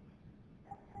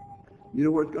 You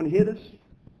know where it's going to hit us?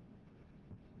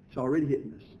 It's already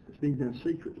hitting us. It's being done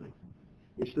secretly.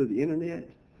 It's through the internet.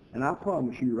 And I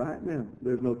promise you right now,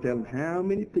 there's no telling how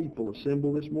many people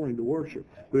assembled this morning to worship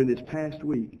during this past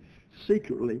week,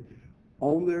 secretly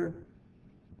on their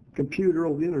computer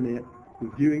or the internet,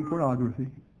 viewing pornography.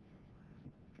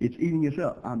 It's eating us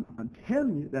up. I'm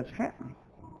telling you, that's happening.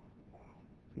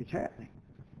 It's happening.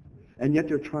 And yet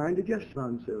they're trying to justify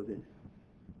themselves in it.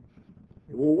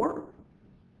 It won't work.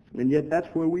 And yet that's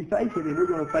where we face it, and we're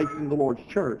going to face it in the Lord's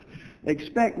church.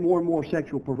 Expect more and more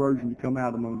sexual perversion to come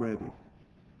out among brethren.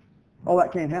 Oh,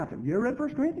 that can't happen. You ever read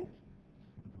 1 Corinthians?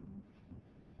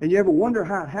 And you ever wonder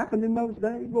how it happened in those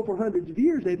days? Well, for hundreds of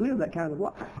years they'd lived that kind of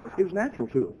life. It was natural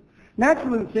to them.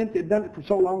 Natural in the sense they'd done it for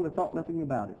so long they thought nothing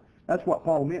about it. That's what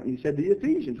Paul meant when he said to the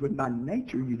Ephesians, when by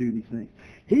nature you do these things.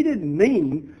 He didn't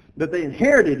mean that they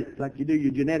inherited it like you do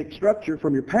your genetic structure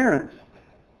from your parents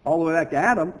all the way back to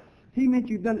Adam. He meant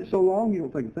you've done it so long you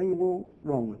don't think a thing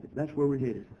wrong with it. That's where we're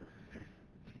headed.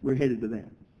 We're headed to that.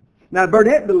 Now,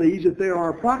 Burnett believes that there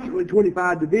are approximately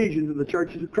 25 divisions of the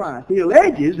churches of Christ. He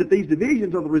alleges that these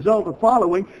divisions are the result of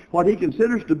following what he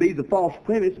considers to be the false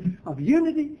premise of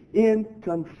unity in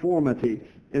conformity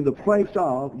in the place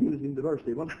of unity in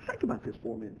diversity. Well, think about this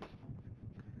for a minute.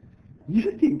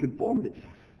 Unity in conformity.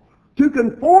 To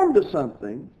conform to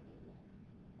something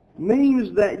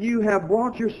means that you have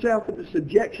brought yourself into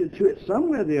subjection to it some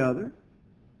way or the other.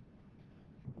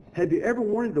 Have you ever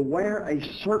wanted to wear a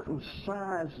certain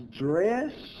size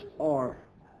dress or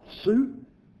suit?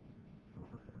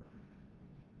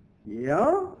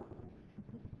 Yeah.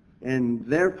 And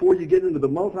therefore you get into the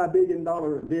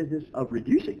multi-billion-dollar business of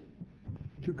reducing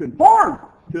to conform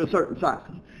to a certain size.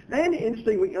 And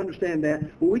interesting, we understand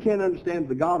that, but we can't understand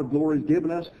the God of glory has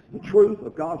given us the truth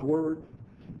of God's Word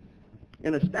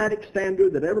in a static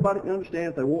standard that everybody can understand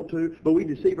if they want to, but we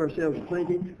deceive ourselves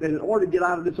thinking that in order to get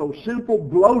out of this old simple,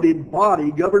 bloated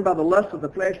body governed by the lust of the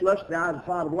flesh, lust of the eyes, and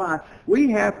pride of life, we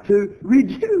have to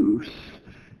reduce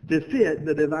to fit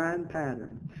the divine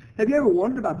pattern. Have you ever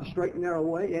wondered about the straight and narrow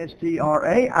way?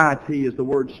 S-T-R-A-I-T is the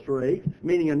word straight,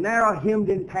 meaning a narrow,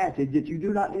 hemmed-in passage that you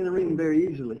do not enter in very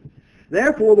easily.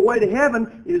 Therefore, the way to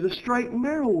heaven is a straight and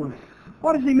narrow way.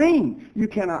 What does he mean? You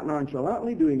cannot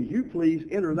nonchalantly, doing as you please,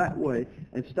 enter that way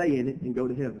and stay in it and go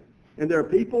to heaven. And there are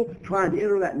people trying to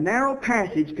enter that narrow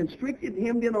passage, constricted,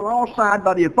 hemmed in on all sides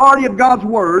by the authority of God's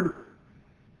Word,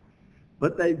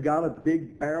 but they've got a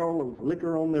big barrel of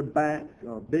liquor on their back,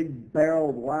 or a big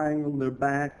barrel of lying on their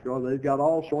back, or they've got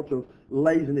all sorts of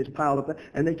laziness piled up there,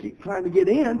 and they keep trying to get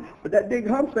in, but that big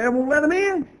hump there won't let them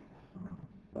in.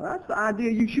 Well, that's the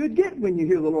idea you should get when you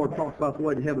hear the Lord talk about the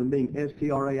way to heaven being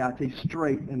S-T-R-A-I-T,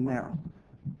 straight and narrow.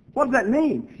 What does that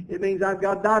mean? It means I've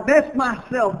got to divest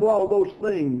myself of all those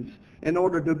things in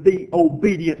order to be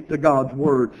obedient to God's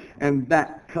Word. And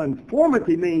that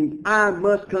conformity means I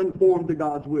must conform to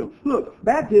God's will. Look,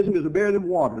 baptism is a buried in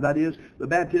water. That is, the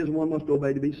baptism one must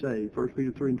obey to be saved. 1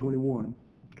 Peter 3:21,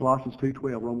 Colossians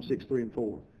 2:12, Romans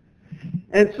 6:3-4.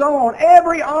 And so on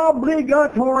every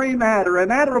obligatory matter, a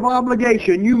matter of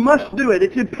obligation, you must do it.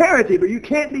 It's imperative, or you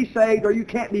can't be saved, or you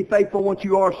can't be faithful once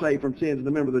you are saved from sins and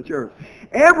a member of the church.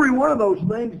 Every one of those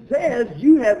things says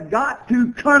you have got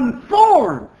to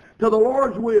conform to the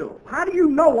Lord's will. How do you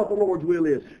know what the Lord's will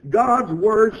is? God's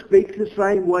Word speaks the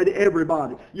same way to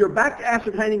everybody. You're back to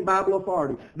ascertaining Bible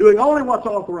authority, doing only what's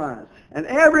authorized. And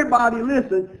everybody,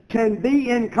 listen, can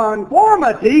be in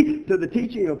conformity to the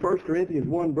teaching of 1 Corinthians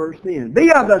 1, verse 10.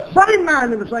 Be of the same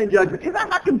mind and the same judgment. Is that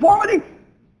not conformity?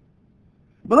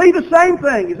 Believe the same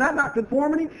thing. Is that not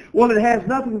conformity? Well, it has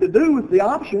nothing to do with the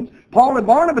options. Paul and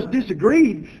Barnabas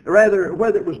disagreed, rather,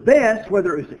 whether it was best,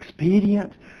 whether it was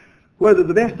expedient, whether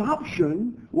the best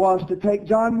option was to take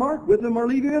John Mark with them or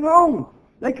leave him at home.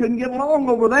 They couldn't get along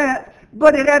over that,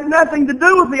 but it had nothing to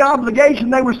do with the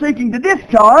obligation they were seeking to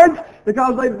discharge,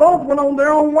 because they both went on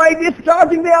their own way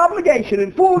discharging the obligation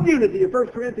in full unity of 1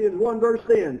 Corinthians 1, verse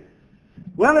 10.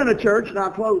 Well, in a church, and I'll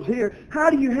close here,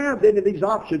 how do you have then these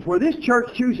options where this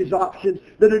church chooses options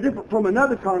that are different from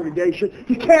another congregation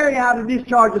to carry out and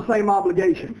discharge the same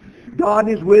obligation? God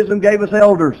in His wisdom gave us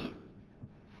elders.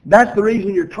 That's the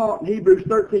reason you're taught in Hebrews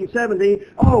 13:17,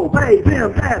 obey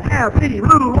them that have any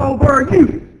rule over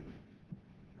you.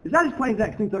 Is that as plain as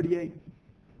Acts 2:38?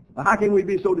 Well, how can we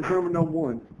be so determined on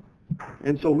one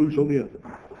and so loose on the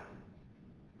other?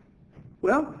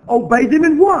 Well, obey them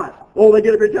in what? Oh, they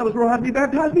get up here and tell us we don't have to be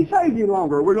baptized to be saved any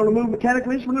longer. We're going to move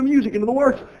mechanical instrument of music into the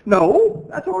works. No,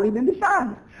 that's already been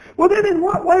decided. Well, then in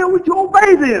what way are we to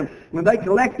obey them? When they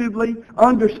collectively,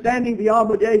 understanding the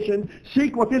obligation,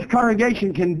 seek what this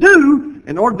congregation can do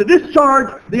in order to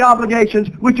discharge the obligations,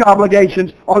 which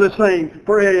obligations are the same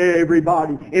for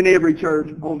everybody in every church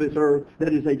on this earth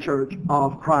that is a church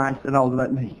of Christ and all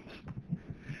that means.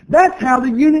 That's how the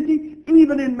unity,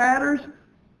 even in matters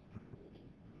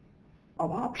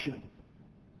of option,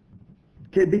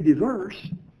 can be diverse,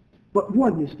 but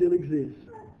oneness still exists.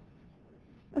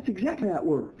 That's exactly how it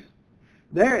works.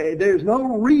 There's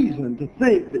no reason to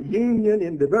think that union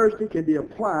and diversity can be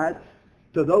applied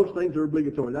to those things that are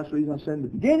obligatory. That's the reason I said in the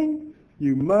beginning,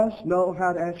 you must know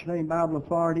how to ascertain Bible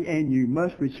authority, and you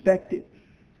must respect it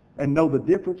and know the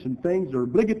difference in things that are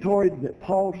obligatory that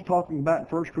Paul's talking about in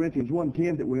 1 Corinthians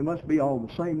 1:10, that we must be all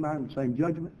the same mind and the same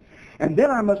judgment. And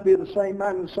then I must be of the same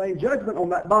mind and the same judgment on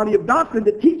that body of doctrine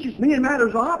that teaches me in matters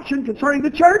of option concerning the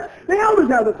church. The elders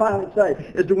have the final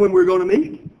say as to when we're going to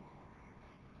meet.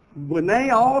 When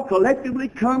they all collectively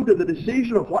come to the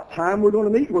decision of what time we're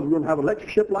going to meet, whether we're going to have a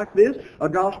lectureship like this, a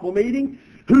gospel meeting,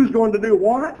 who's going to do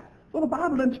what, well, the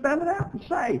Bible doesn't spell it out and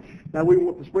say, now we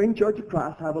want the Spring Church of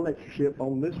Christ to have a lectureship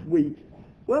on this week.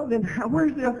 Well, then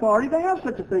where's the authority to have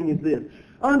such a thing as this?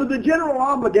 Under the general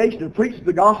obligation to preach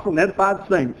the gospel and edify the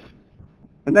saints.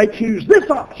 And they choose this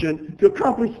option to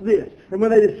accomplish this. And when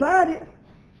they decide it,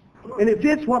 and it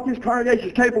fits what this congregation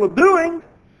is capable of doing,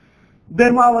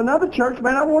 then while another church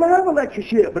may not want to have a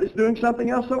lectureship, but it's doing something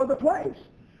else some other place.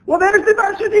 Well, there's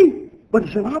diversity, but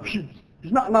it's an option.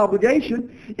 It's not an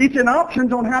obligation. It's an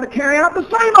option on how to carry out the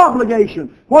same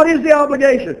obligation. What is the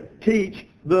obligation? Teach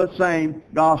the same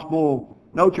gospel.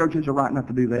 No churches are right enough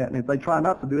to do that, and if they try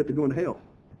not to do it, they're going to hell.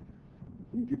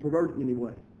 You pervert it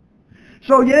anyway.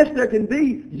 So yes, there can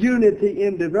be unity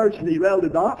in diversity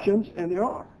relative to options, and there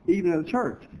are, even in the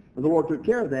church. And the Lord took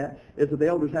care of that, is that the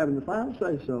elders having the final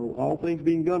say so, all things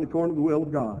being done according to the will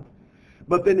of God.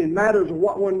 But then in matters of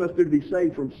what one must do to be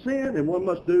saved from sin, and one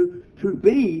must do to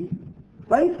be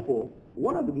faithful,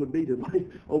 one of them would be to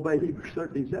obey Hebrews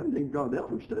 13:17, God the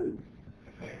elders too.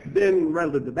 Then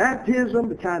relative to baptism,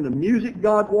 the kind of music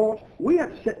God wants, we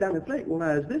have to sit down and think, well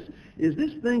now, is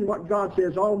this thing what God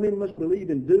says all men must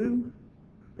believe and do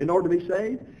in order to be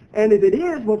saved? And if it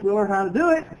is, once we learn how to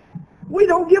do it, we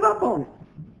don't give up on it.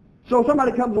 So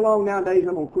somebody comes along nowadays,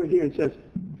 I'm going to quit here, and says,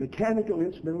 mechanical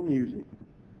instrumental music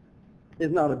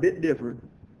is not a bit different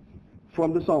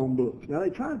from the songbooks. Now, they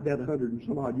tried that 100 and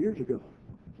some odd years ago.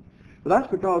 But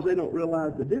that's because they don't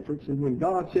realize the difference. And when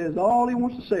God says all He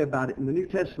wants to say about it in the New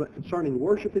Testament concerning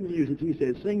worship and music, He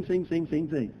says, sing, sing, sing, sing,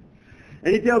 sing.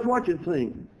 And He tells what you to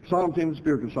sing. Psalms, hymns,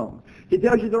 spiritual songs. He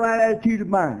tells you the right attitude of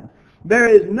mind. There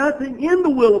is nothing in the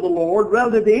will of the Lord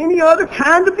relative to any other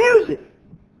kind of music.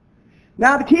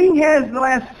 Now, the king has the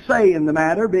last say in the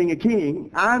matter, being a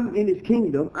king. I'm in his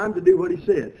kingdom. I'm to do what he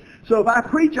says. So if I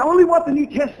preach only what the New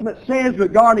Testament says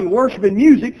regarding worship and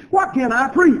music, what can I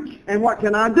preach? And what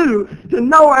can I do to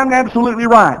know I'm absolutely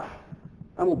right?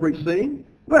 I'm going to preach sing.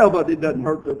 Well, but it doesn't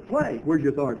hurt to play. Where's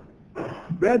your authority?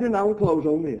 Brethren, I will close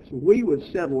on this. We would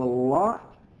settle a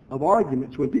lot of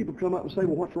arguments when people come up and say,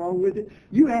 well, what's wrong with it?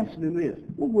 You ask them this.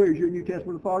 Well, where's your New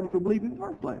Testament authority for believing in the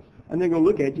first place? And they're going to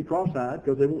look at you cross-eyed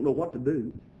because they won't know what to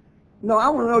do. No, I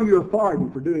want to know your authority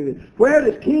for doing this. Where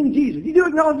does King Jesus? You do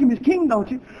acknowledge Him as King, don't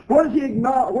you? What does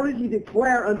He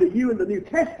declare unto you in the New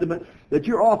Testament that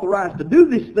you're authorized to do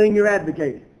this thing you're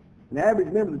advocating? An average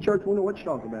member of the church won't know what you're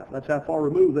talking about. That's how far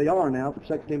removed they are now from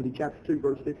 2 Timothy chapter 2,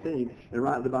 verse 15, and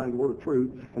rightly dividing the word of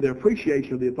truth, and their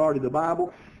appreciation of the authority of the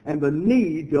Bible, and the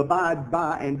need to abide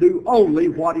by and do only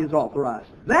what is authorized.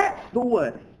 That's the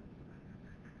way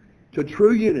to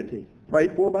true unity,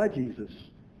 prayed for by Jesus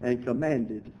and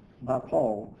commanded by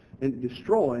Paul, and it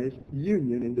destroys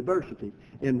union and diversity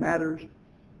in matters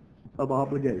of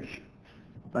obligation.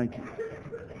 Thank you.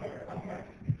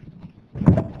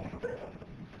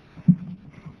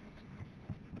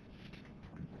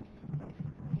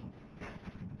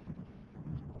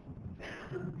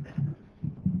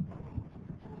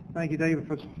 Thank you, David,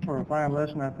 for a fine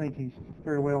lesson. I think he's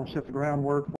very well set the groundwork